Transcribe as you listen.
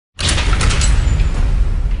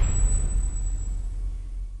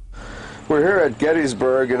We're here at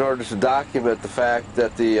Gettysburg in order to document the fact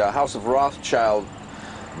that the House of Rothschild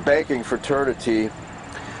banking fraternity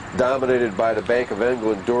dominated by the Bank of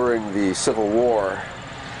England during the Civil War,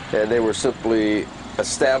 and they were simply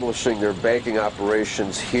establishing their banking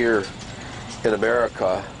operations here in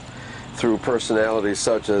America through personalities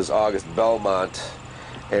such as August Belmont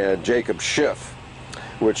and Jacob Schiff,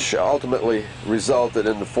 which ultimately resulted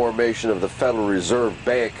in the formation of the Federal Reserve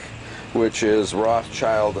Bank, which is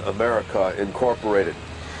Rothschild America Incorporated.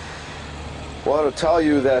 I want to tell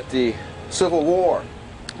you that the Civil War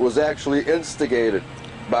was actually instigated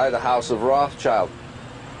by the House of Rothschild.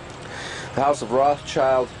 The House of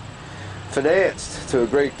Rothschild financed to a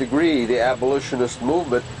great degree the abolitionist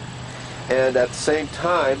movement, and at the same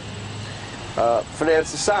time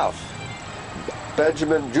financed the South.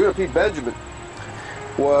 Judah P. Benjamin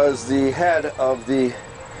was the head of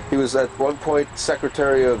he was at one point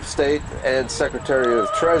Secretary of State and Secretary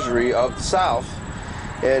of Treasury of the South,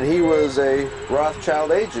 and he was a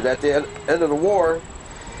Rothschild agent. At the end of the war,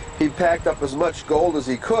 he packed up as much gold as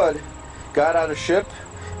he could, got on a ship,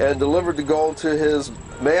 and delivered the gold to his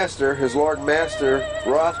master, his Lord and Master,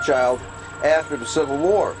 Rothschild, after the Civil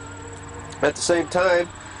War. At the same time,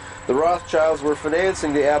 the Rothschilds were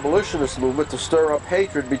financing the abolitionist movement to stir up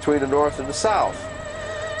hatred between the North and the South.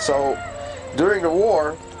 So, during the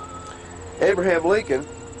war, Abraham Lincoln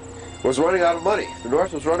was running out of money. The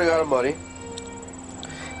North was running out of money,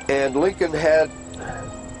 and Lincoln had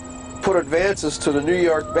put advances to the New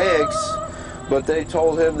York banks, but they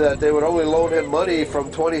told him that they would only loan him money from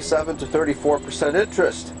 27 to 34%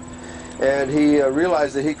 interest. And he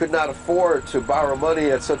realized that he could not afford to borrow money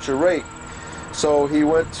at such a rate. So he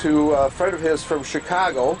went to a friend of his from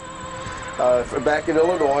Chicago, back in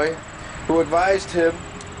Illinois, who advised him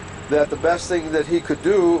that the best thing that he could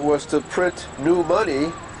do was to print new money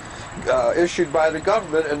issued by the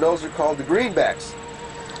government, and those are called the greenbacks.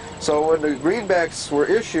 So when the greenbacks were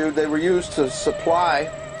issued, they were used to supply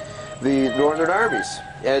the northern armies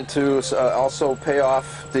and to also pay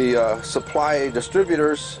off the supply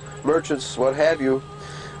distributors, merchants, what have you,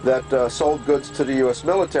 that sold goods to the U.S.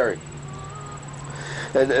 military.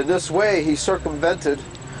 And in this way, he circumvented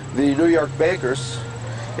the New York bankers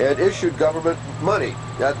and issued government money.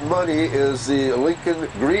 That money is the Lincoln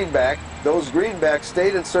greenback. Those greenbacks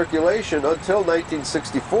stayed in circulation until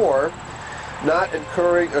 1964, not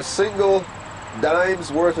incurring a single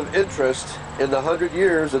dime's worth of interest in the 100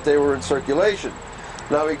 years that they were in circulation.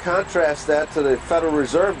 Now we contrast that to the Federal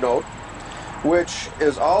Reserve note, which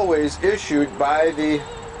is always issued by the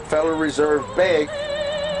Federal Reserve Bank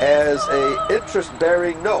as a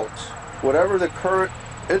interest-bearing note. Whatever the current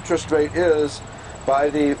interest rate is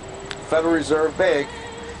by the Federal Reserve Bank,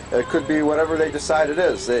 it could be whatever they decide it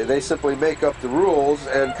is. They simply make up the rules,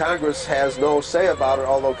 and Congress has no say about it,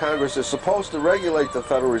 although Congress is supposed to regulate the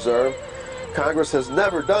Federal Reserve. Congress has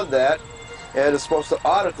never done that, and is supposed to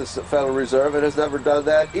audit the Federal Reserve, and has never done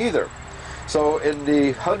that either. So in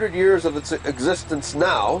the 100 years of its existence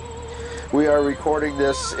now, we are recording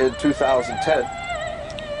this in 2010,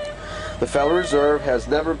 the Federal Reserve has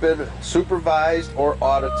never been supervised or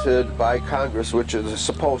audited by Congress, which it is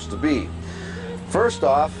supposed to be. First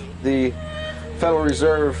off, the Federal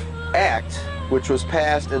Reserve Act, which was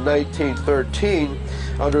passed in 1913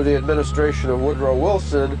 under the administration of Woodrow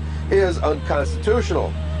Wilson, is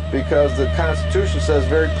unconstitutional, because the Constitution says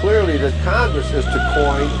very clearly that Congress is to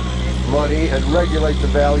coin money and regulate the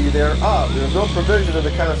value thereof. There's no provision in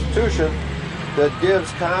the Constitution that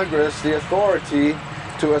gives Congress the authority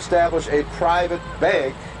to establish a private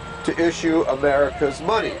bank to issue America's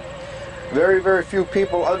money. Very, very few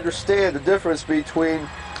people understand the difference between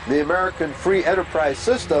the American free enterprise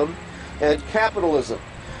system and capitalism.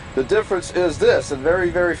 The difference is this, and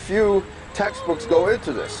very, very few textbooks go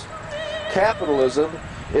into this. Capitalism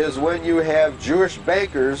is when you have Jewish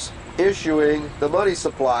bankers issuing the money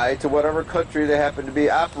supply to whatever country they happen to be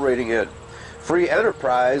operating in. Free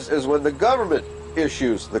enterprise is when the government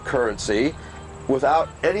issues the currency without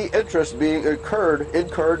any interest being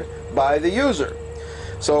incurred by the user.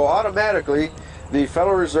 So automatically, the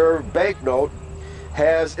Federal Reserve banknote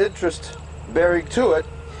has interest bearing to it,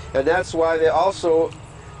 and that's why they also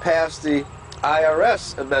passed the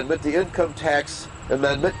IRS amendment, the income tax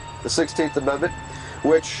amendment, the 16th Amendment,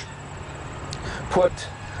 which put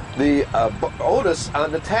the onus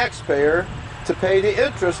on the taxpayer to pay the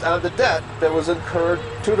interest on the debt that was incurred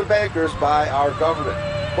to the bankers by our government.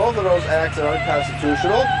 Both of those acts are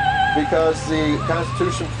unconstitutional because the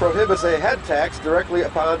Constitution prohibits a head tax directly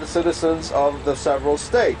upon the citizens of the several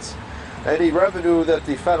states. Any revenue that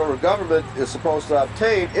the federal government is supposed to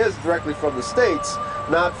obtain is directly from the states,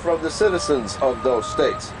 not from the citizens of those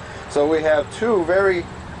states. So we have two very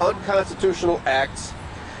unconstitutional acts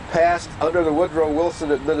passed under the Woodrow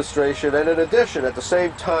Wilson administration, and in addition, at the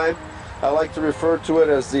same time, I like to refer to it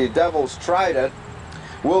as the Devil's Trident.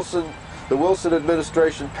 The Wilson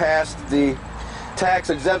administration passed the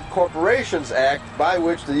Tax-Exempt Corporations Act, by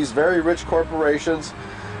which these very rich corporations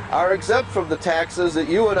are exempt from the taxes that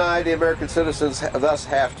you and I, the American citizens, thus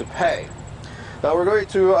have to pay. Now we're going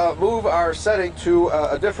to move our setting to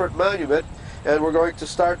a different monument, and we're going to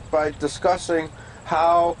start by discussing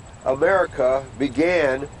how America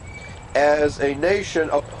began as a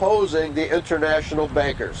nation opposing the international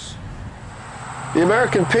bankers. The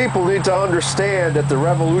American people need to understand that the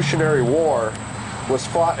Revolutionary War was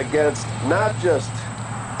fought against not just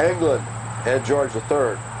England and George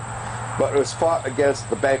III, but it was fought against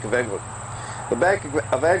the Bank of England. The Bank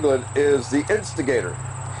of England is the instigator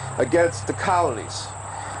against the colonies.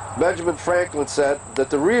 Benjamin Franklin said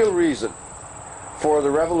that the real reason for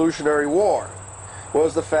the Revolutionary War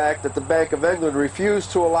was the fact that the Bank of England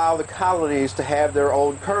refused to allow the colonies to have their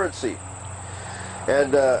own currency.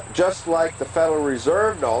 And just like the Federal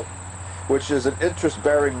Reserve note, which is an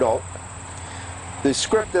interest-bearing note, the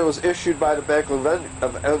script that was issued by the Bank of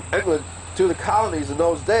England to the colonies in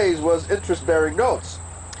those days was interest-bearing notes.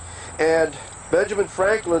 And Benjamin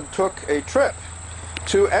Franklin took a trip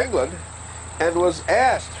to England and was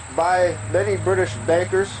asked by many British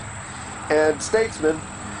bankers and statesmen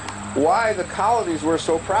why the colonies were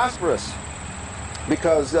so prosperous.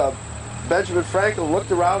 Because Benjamin Franklin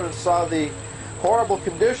looked around and saw the horrible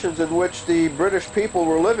conditions in which the British people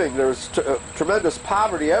were living. There was tremendous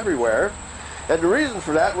poverty everywhere. And the reason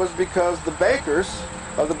for that was because the bankers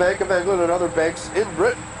of the Bank of England and other banks in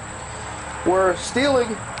Britain were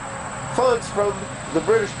stealing funds from the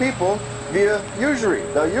British people via usury.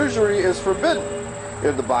 Now, usury is forbidden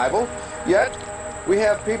in the Bible, yet we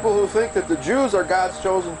have people who think that the Jews are God's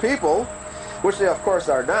chosen people, which they of course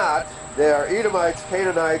are not. They are Edomites,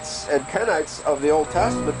 Canaanites, and Kenites of the Old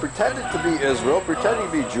Testament, pretending to be Israel, pretending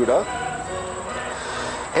to be Judah.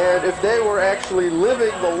 And if they were actually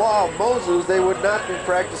living the law of Moses, they would not be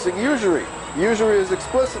practicing usury. Usury is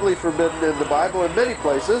explicitly forbidden in the Bible in many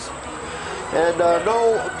places. And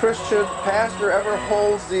no Christian pastor ever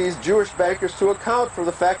holds these Jewish bankers to account for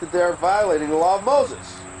the fact that they are violating the law of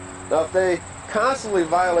Moses. Now, if they constantly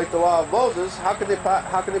violate the law of Moses, how can they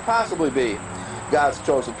possibly be God's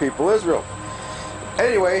chosen people, Israel?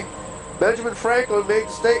 Anyway, Benjamin Franklin made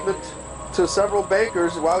the statement to several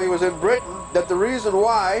bankers while he was in Britain that the reason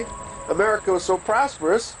why America was so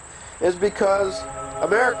prosperous is because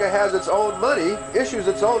America has its own money, issues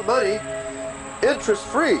its own money,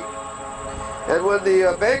 interest-free. And when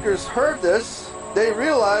the bankers heard this, they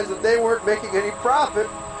realized that they weren't making any profit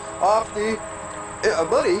off the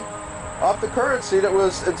money, off the currency that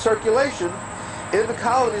was in circulation in the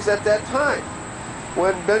colonies at that time.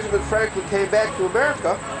 When Benjamin Franklin came back to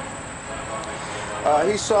America,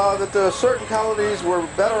 he saw that certain colonies were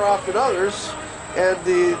better off than others, and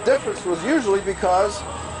the difference was usually because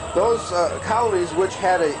those colonies which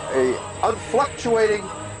had a unfluctuating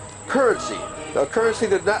currency, a currency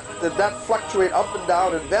that did not fluctuate up and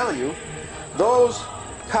down in value, those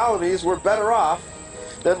colonies were better off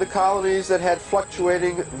than the colonies that had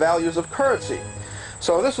fluctuating values of currency.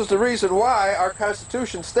 So this was the reason why our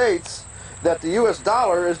Constitution states that the U.S.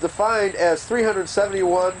 dollar is defined as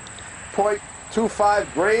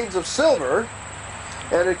 371.25 grains of silver,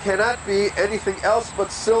 and it cannot be anything else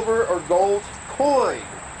but silver or gold coin.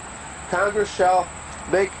 Congress shall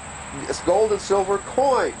make gold and silver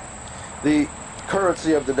coin the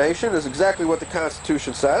currency of the nation, is exactly what the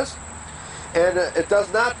Constitution says. And it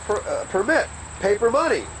does not permit paper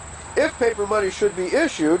money. If paper money should be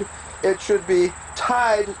issued, it should be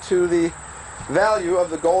tied to the value of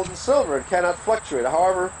the gold and silver. It cannot fluctuate.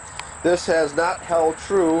 However, this has not held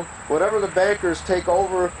true. Whenever the bankers take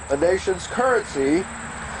over a nation's currency,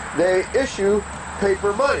 they issue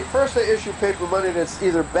paper money. First, they issue paper money that's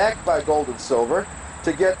either backed by gold and silver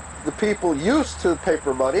to get the people used to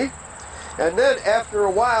paper money. And then after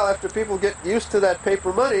a while, after people get used to that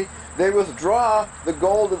paper money, they withdraw the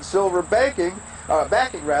gold and silver backing,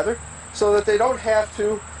 so that they don't have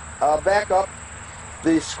to back up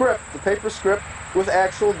the script, the paper script, with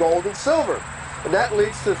actual gold and silver. And that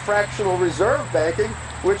leads to fractional reserve banking,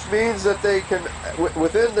 which means that they can,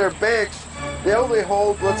 within their banks, they only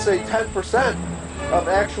hold, let's say, 10% of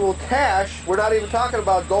actual cash. We're not even talking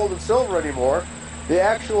about gold and silver anymore. The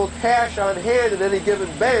actual cash on hand in any given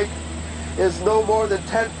bank is no more than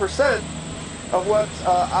 10% of what's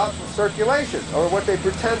out in circulation, or what they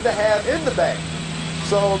pretend to have in the bank.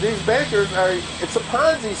 So these bankers it's a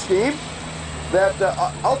Ponzi scheme, that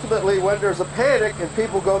ultimately when there's a panic and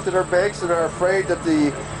people go to their banks and are afraid that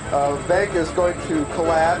the bank is going to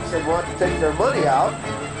collapse and want to take their money out,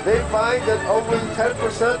 they find that only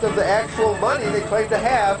 10% of the actual money they claim to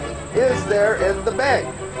have is there in the bank.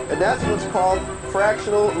 And that's what's called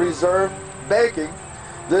fractional reserve banking.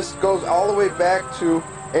 This goes all the way back to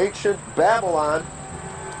ancient Babylon,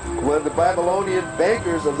 when the Babylonian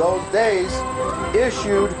bankers of those days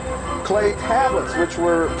issued clay tablets, which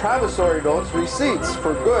were promissory notes, receipts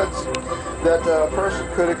for goods that a person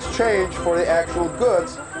could exchange for the actual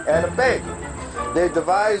goods at a bank. They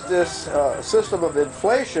devised this system of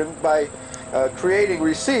inflation by creating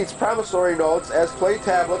receipts, promissory notes, as clay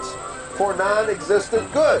tablets for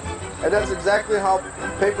non-existent goods. And that's exactly how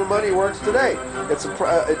paper money works today.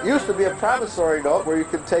 It used to be a promissory note where you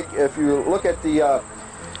can take, if you look at the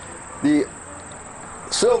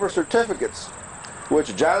silver certificates,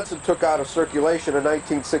 which Johnson took out of circulation in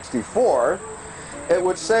 1964, it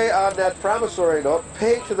would say on that promissory note,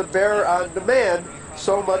 pay to the bearer on demand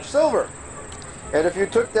so much silver. And if you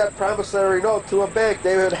took that promissory note to a bank,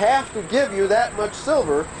 they would have to give you that much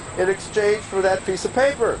silver in exchange for that piece of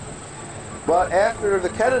paper. But after the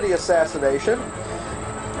Kennedy assassination,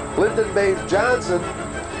 Lyndon Baines Johnson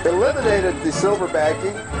eliminated the silver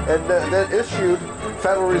backing and then issued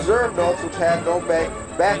Federal Reserve notes which had no bank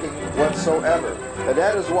backing whatsoever. And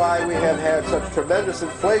that is why we have had such tremendous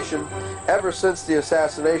inflation ever since the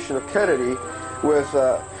assassination of Kennedy, with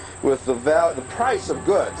the price of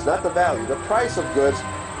goods, not the value, the price of goods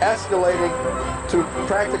escalating to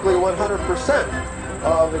practically 100%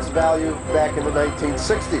 of its value back in the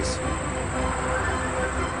 1960s.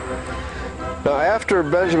 Now, after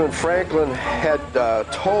Benjamin Franklin had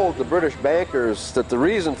told the British bankers that the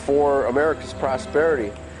reason for America's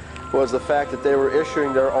prosperity was the fact that they were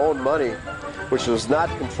issuing their own money, which was not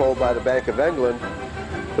controlled by the Bank of England,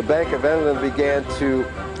 the Bank of England began to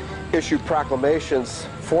issue proclamations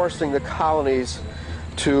forcing the colonies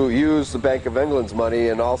to use the Bank of England's money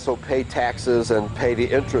and also pay taxes and pay the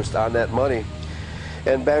interest on that money.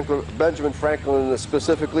 And Benjamin Franklin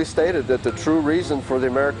specifically stated that the true reason for the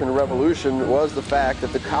American Revolution was the fact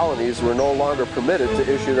that the colonies were no longer permitted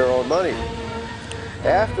to issue their own money.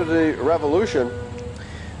 After the Revolution,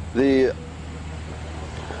 the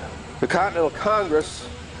Continental Congress,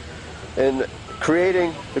 in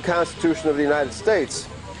creating the Constitution of the United States,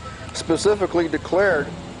 specifically declared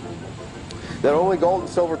that only gold and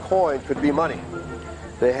silver coin could be money.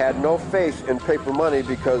 They had no faith in paper money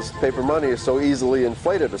because paper money is so easily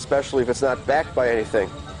inflated, especially if it's not backed by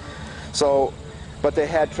anything. But they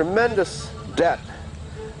had tremendous debt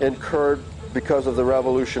incurred because of the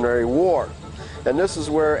Revolutionary War. And this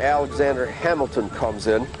is where Alexander Hamilton comes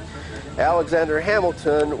in. Alexander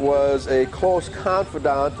Hamilton was a close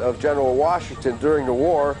confidant of General Washington during the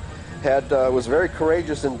war, was very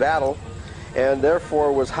courageous in battle, and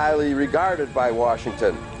therefore was highly regarded by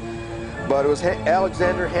Washington. But it was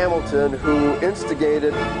Alexander Hamilton who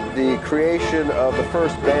instigated the creation of the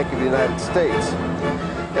first Bank of the United States.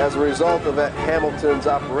 As a result of Hamilton's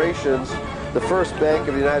operations, the first Bank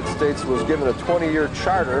of the United States was given a 20-year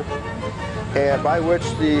charter, and by which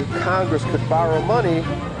the Congress could borrow money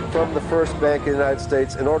from the first Bank of the United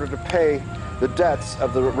States in order to pay the debts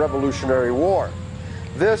of the Revolutionary War.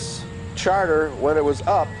 This charter, when it was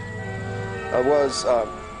up,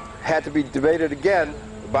 had to be debated again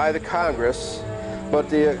by the Congress, but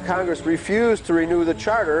the Congress refused to renew the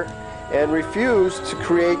charter and refused to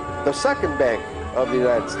create the second Bank of the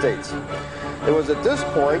United States. It was at this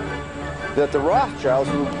point that the Rothschilds,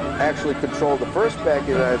 who actually controlled the first Bank of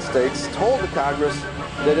the United States, told the Congress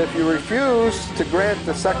that if you refuse to grant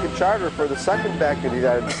the second charter for the second Bank of the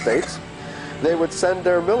United States, they would send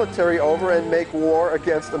their military over and make war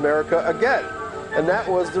against America again. And that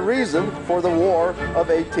was the reason for the War of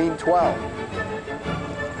 1812.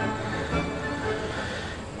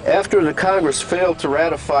 After the Congress failed to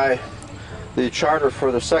ratify the charter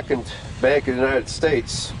for the second Bank of the United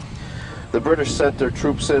States, the British sent their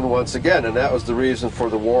troops in once again, and that was the reason for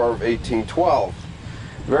the War of 1812.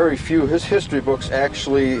 Very few history books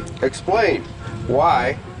actually explain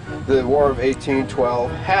why the War of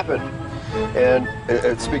 1812 happened. And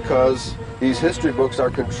it's because these history books are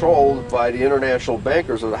controlled by the international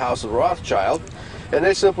bankers of the House of Rothschild, and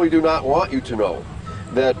they simply do not want you to know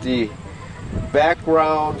that the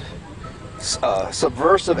background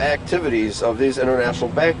subversive activities of these international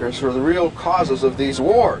bankers were the real causes of these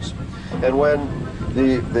wars. And when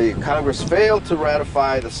the Congress failed to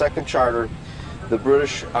ratify the second charter, the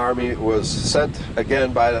British Army was sent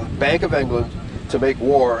again by the Bank of England to make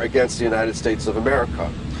war against the United States of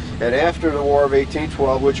America. And after the War of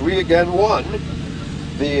 1812, which we again won,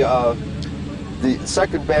 the the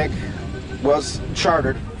second bank was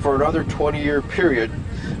chartered for another 20-year period,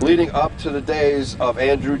 leading up to the days of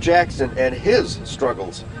Andrew Jackson and his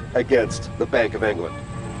struggles against the Bank of England.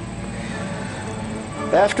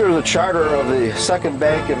 After the charter of the Second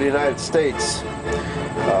Bank of the United States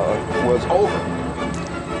was over,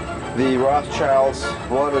 the Rothschilds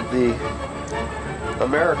wanted the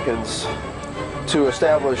Americans to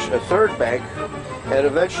establish a third bank, and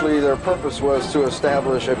eventually their purpose was to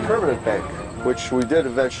establish a permanent bank, which we did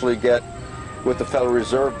eventually get with the Federal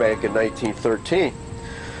Reserve Bank in 1913.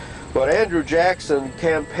 But Andrew Jackson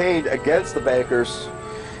campaigned against the bankers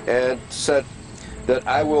and said that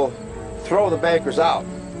I will throw the bankers out.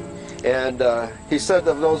 And he said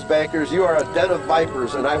of those bankers, "You are a den of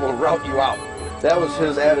vipers and I will rout you out." That was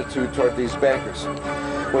his attitude toward these bankers.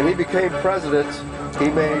 When he became president, he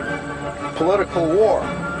made political war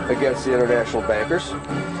against the international bankers,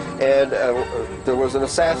 and there was an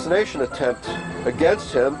assassination attempt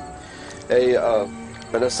against him.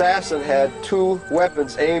 An assassin had two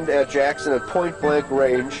weapons aimed at Jackson at point-blank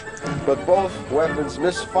range, but both weapons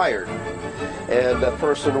misfired, and that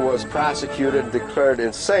person was prosecuted and declared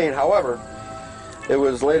insane. However, it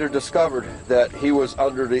was later discovered that he was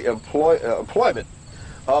under the employment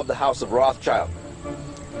of the House of Rothschild.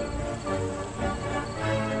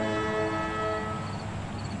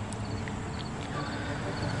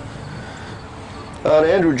 On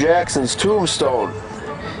Andrew Jackson's tombstone,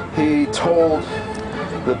 he told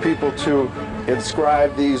the people to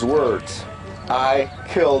inscribe these words: "I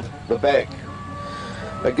killed the bank."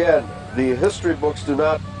 Again, the history books do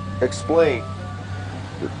not explain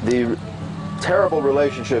the terrible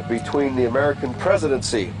relationship between the American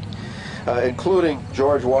presidency, including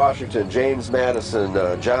George Washington, James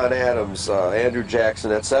Madison, John Adams, Andrew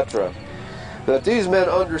Jackson, etc., that these men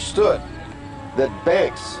understood that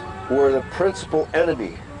banks were the principal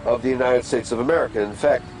enemy of the United States of America. In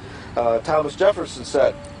fact, Thomas Jefferson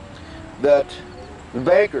said that the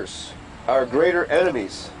bankers are greater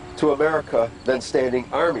enemies to America than standing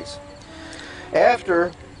armies.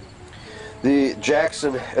 After the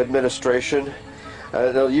Jackson administration,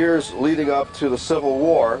 the years leading up to the Civil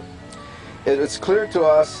War, it's clear to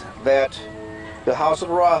us that the House of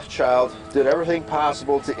Rothschild did everything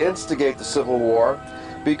possible to instigate the Civil War,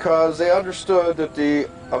 because they understood that the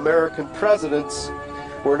American presidents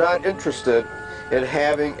were not interested in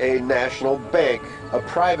having a national bank, a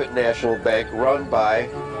private national bank run by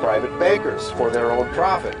private bankers for their own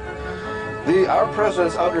profit. Our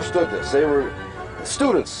presidents understood this. They were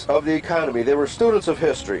students of the economy. They were students of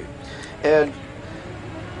history. And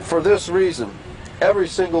for this reason, every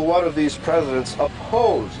single one of these presidents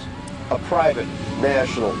opposed a private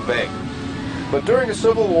national bank. But during the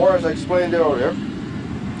Civil War, as I explained earlier,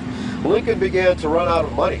 Lincoln began to run out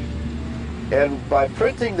of money. And by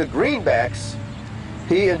printing the greenbacks,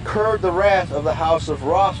 he incurred the wrath of the House of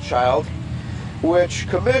Rothschild, which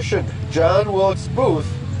commissioned John Wilkes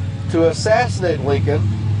Booth to assassinate Lincoln,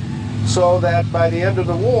 so that by the end of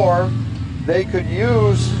the war, they could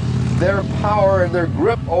use their power and their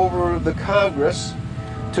grip over the Congress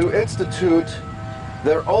to institute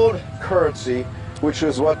their own currency, which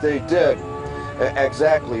is what they did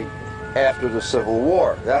exactly after the Civil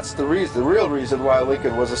War. That's the reason, the real reason why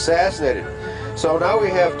Lincoln was assassinated. So now we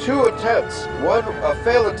have two attempts. One, a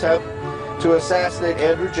failed attempt to assassinate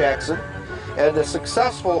Andrew Jackson, and the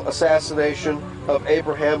successful assassination of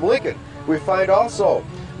Abraham Lincoln. We find also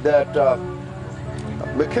that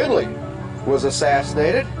McKinley was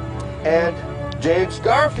assassinated, and James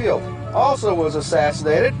Garfield also was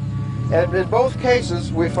assassinated. And in both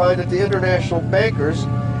cases, we find that the international bankers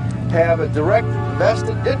have a direct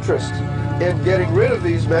vested interest in getting rid of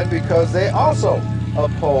these men, because they also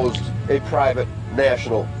opposed a private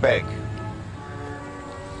national bank.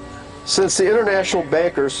 Since the international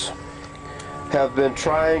bankers have been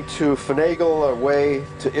trying to finagle a way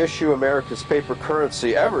to issue America's paper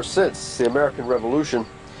currency ever since the American Revolution,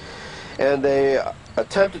 and they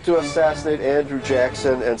attempted to assassinate Andrew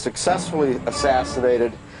Jackson and successfully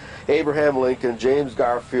assassinated Abraham Lincoln, James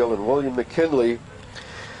Garfield, and William McKinley,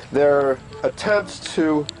 their attempts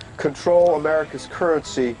to control America's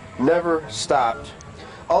currency never stopped.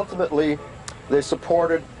 Ultimately, they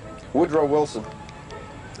supported Woodrow Wilson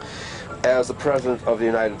as the President of the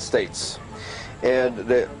United States.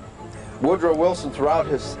 And Woodrow Wilson, throughout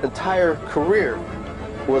his entire career,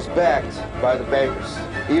 was backed by the bankers.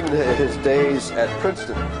 Even in his days at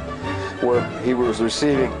Princeton, where he was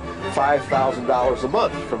receiving $5,000 a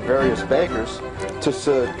month from various bankers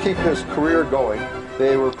to keep his career going,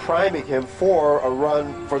 they were priming him for a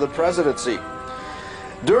run for the presidency.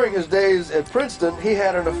 During his days at Princeton, he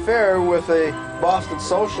had an affair with a Boston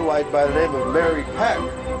socialite by the name of Mary Peck.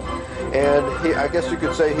 And I guess you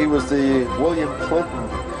could say he was the William Clinton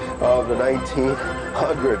of the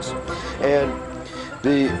 1900s. And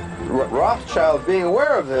the Rothschild, being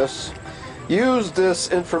aware of this, used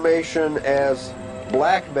this information as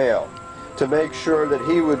blackmail to make sure that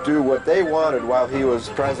he would do what they wanted while he was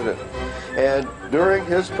president. And during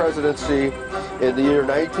his presidency in the year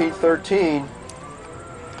 1913,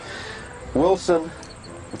 Wilson,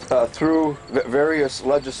 through various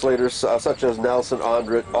legislators such as Nelson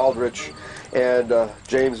Aldrich and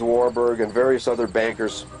James Warburg and various other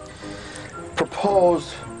bankers,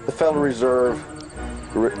 proposed the Federal Reserve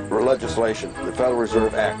legislation, the Federal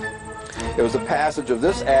Reserve Act. It was the passage of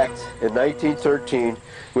this act in 1913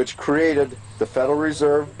 which created the Federal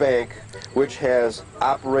Reserve Bank, which has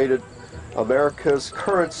operated America's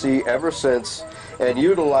currency ever since and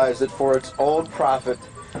utilized it for its own profit,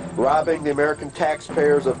 robbing the American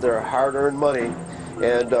taxpayers of their hard-earned money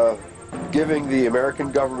and giving the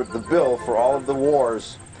American government the bill for all of the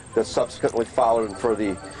wars that subsequently followed and for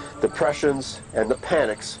the depressions and the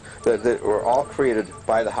panics that were all created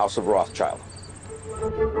by the House of Rothschild.